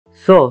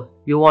So,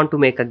 you want to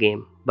make a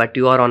game, but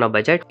you are on a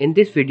budget? In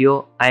this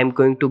video, I am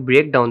going to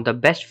break down the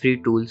best free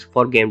tools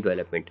for game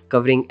development,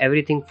 covering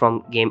everything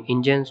from game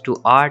engines to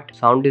art,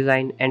 sound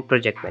design, and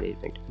project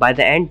management. By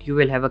the end, you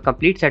will have a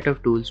complete set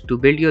of tools to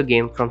build your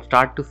game from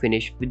start to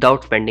finish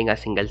without spending a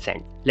single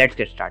cent. Let's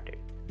get started.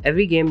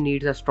 Every game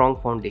needs a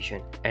strong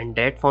foundation, and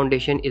that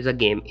foundation is a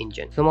game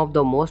engine. Some of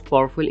the most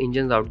powerful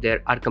engines out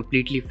there are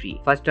completely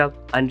free. First up,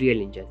 Unreal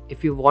Engine.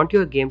 If you want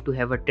your game to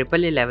have a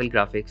AAA level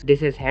graphics,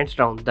 this is hands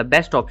down the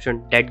best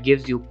option that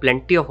gives you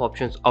plenty of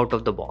options out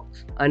of the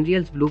box.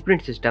 Unreal's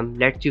blueprint system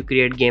lets you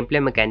create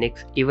gameplay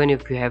mechanics even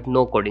if you have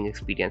no coding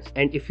experience.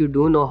 And if you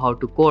do know how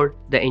to code,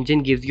 the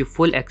engine gives you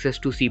full access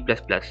to C++.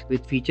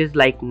 With features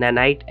like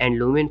Nanite and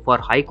Lumen for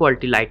high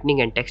quality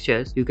lighting and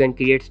textures, you can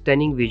create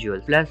stunning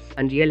visuals. Plus,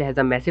 Unreal has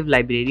a massive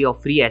library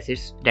of free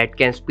assets that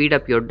can speed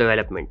up your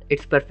development.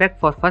 It's perfect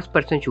for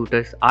first-person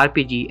shooters,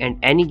 RPG, and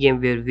any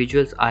game where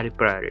visuals are a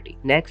priority.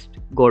 Next,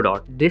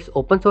 Godot. This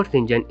open source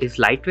engine is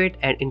lightweight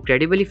and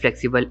incredibly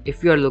flexible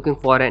if you are looking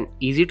for an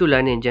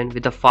easy-to-learn engine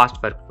with a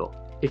fast workflow.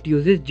 It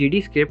uses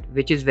GD script,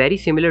 which is very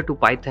similar to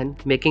Python,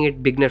 making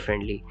it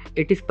beginner-friendly.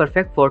 It is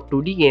perfect for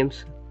 2D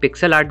games,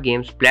 pixel art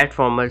games,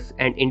 platformers,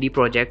 and indie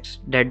projects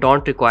that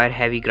don't require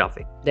heavy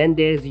graphics. Then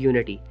there is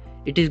Unity.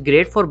 It is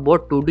great for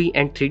both 2D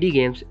and 3D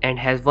games and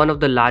has one of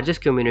the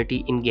largest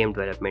community in game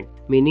development,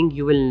 meaning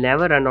you will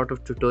never run out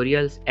of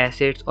tutorials,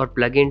 assets, or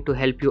plugins to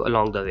help you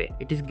along the way.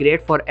 It is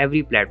great for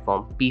every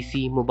platform,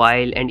 PC,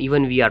 mobile, and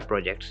even VR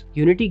projects.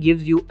 Unity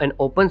gives you an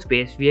open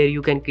space where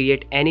you can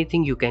create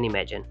anything you can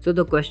imagine. So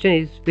the question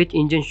is, which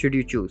engine should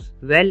you choose?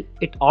 Well,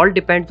 it all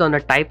depends on the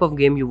type of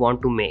game you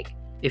want to make.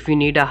 If you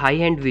need a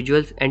high-end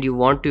visuals and you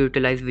want to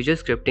utilize visual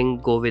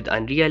scripting, go with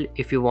Unreal.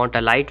 If you want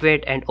a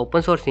lightweight and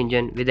open source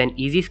engine with an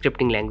easy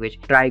scripting language,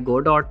 try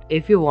Godot.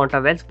 If you want a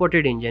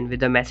well-supported engine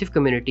with a massive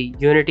community,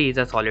 Unity is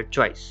a solid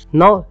choice.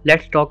 Now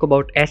let's talk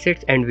about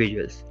assets and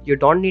visuals. You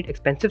don't need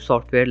expensive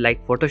software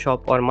like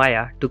Photoshop or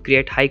Maya to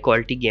create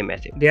high-quality game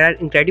assets. There are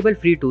incredible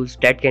free tools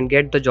that can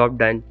get the job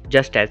done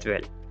just as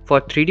well. For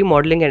 3D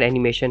modeling and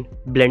animation,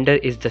 Blender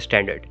is the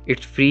standard.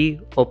 It's free,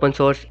 open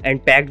source,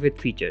 and packed with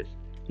features.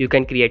 You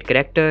can create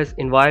characters,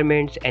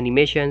 environments,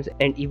 animations,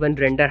 and even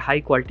render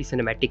high-quality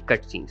cinematic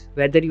cutscenes.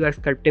 Whether you are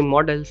sculpting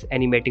models,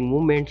 animating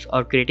movements,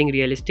 or creating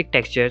realistic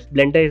textures,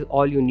 Blender is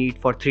all you need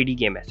for 3D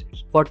game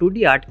assets. For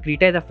 2D art,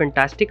 Krita is a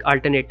fantastic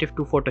alternative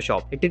to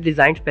Photoshop. It is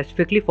designed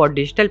specifically for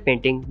digital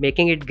painting,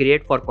 making it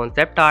great for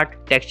concept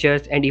art,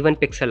 textures, and even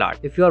pixel art.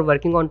 If you are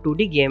working on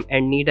 2D game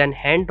and need an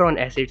hand-drawn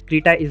asset,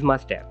 Krita is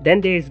must-have. Then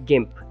there is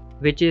GIMP,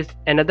 which is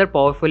another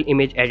powerful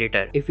image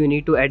editor. If you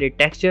need to edit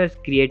textures,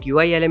 create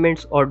UI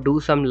elements, or do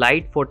some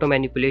light photo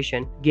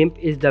manipulation, GIMP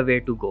is the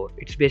way to go.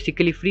 It's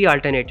basically free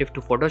alternative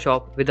to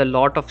Photoshop with a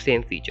lot of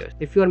same features.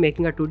 If you are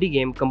making a 2D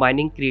game,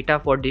 combining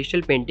Krita for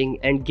digital painting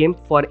and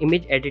GIMP for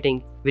image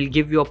editing will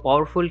give you a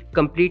powerful,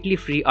 completely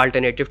free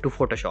alternative to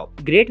Photoshop.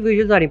 Great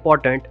visuals are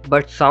important,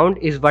 but sound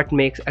is what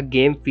makes a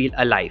game feel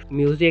alive.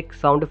 Music,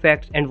 sound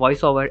effects, and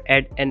voiceover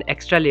add an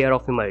extra layer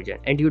of immersion,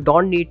 and you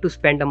don't need to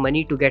spend the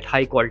money to get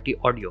high quality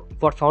audio.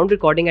 For sound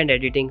recording and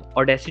editing,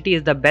 Audacity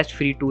is the best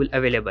free tool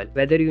available.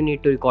 Whether you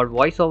need to record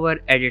voiceover,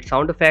 edit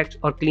sound effects,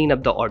 or clean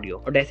up the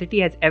audio, Audacity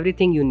has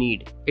everything you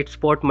need. It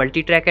supports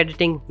multi-track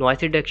editing,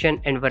 noise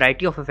reduction, and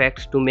variety of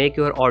effects to make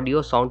your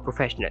audio sound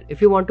professional.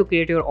 If you want to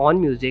create your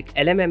own music,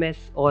 LMMS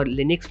or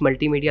Linux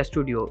Multimedia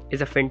Studio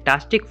is a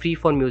fantastic free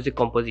for music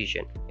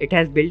composition. It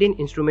has built-in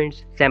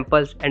instruments,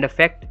 samples, and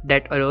effects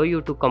that allow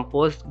you to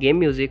compose game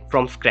music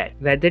from scratch.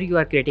 Whether you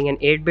are creating an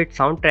 8-bit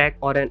soundtrack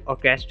or an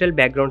orchestral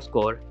background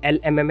score,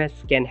 LMMS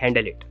can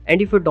handle it.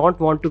 And if you don't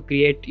want to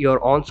create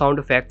your own sound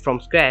effect from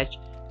scratch,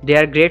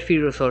 there are great free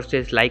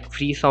resources like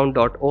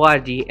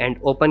freesound.org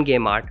and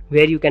OpenGameArt,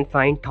 where you can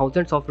find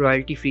thousands of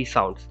royalty-free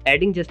sounds.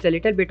 Adding just a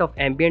little bit of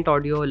ambient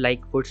audio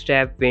like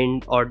footstep,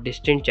 wind, or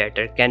distant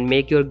chatter can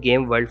make your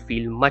game world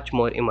feel much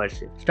more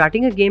immersive.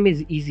 Starting a game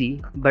is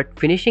easy, but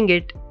finishing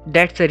it,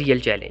 that's a real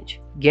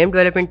challenge. Game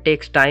development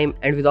takes time,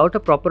 and without a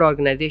proper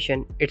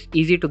organization, it's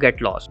easy to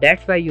get lost.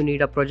 That's why you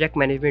need a project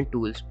management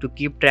tools to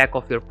keep track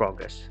of your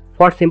progress.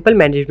 For simple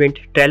management,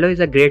 Trello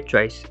is a great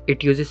choice.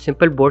 It uses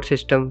simple board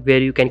system where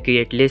you can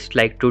create lists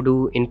like to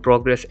do, in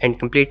progress, and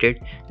completed.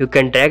 You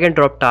can drag and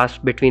drop tasks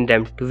between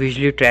them to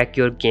visually track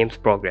your game's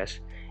progress.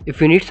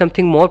 If you need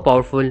something more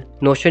powerful,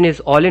 Notion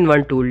is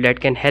all-in-one tool that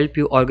can help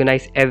you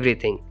organize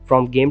everything,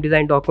 from game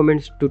design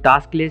documents to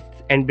task lists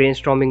and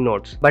brainstorming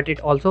notes. But it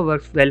also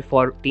works well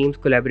for teams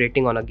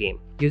collaborating on a game.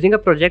 Using a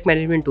project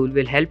management tool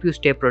will help you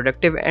stay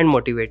productive and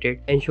motivated,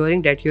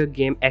 ensuring that your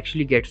game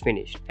actually gets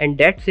finished. And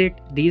that's it.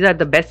 These are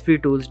the best free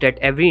tools that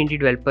every indie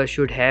developer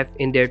should have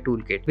in their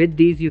toolkit. With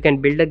these, you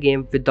can build a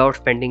game without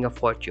spending a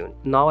fortune.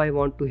 Now I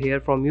want to hear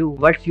from you.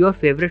 What's your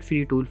favorite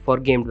free tool for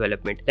game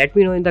development? Let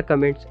me know in the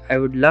comments. I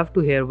would love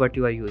to hear what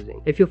you are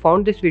using. If you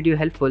found this video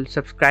helpful,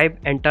 subscribe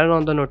and turn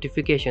on the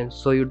notifications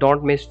so you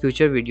don't miss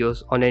future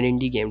videos on an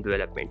indie game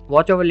development.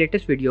 Watch our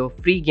latest video,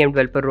 Free Game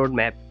Developer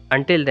Roadmap.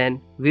 Until then,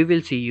 we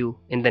will see you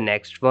in the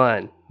next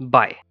one.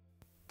 Bye.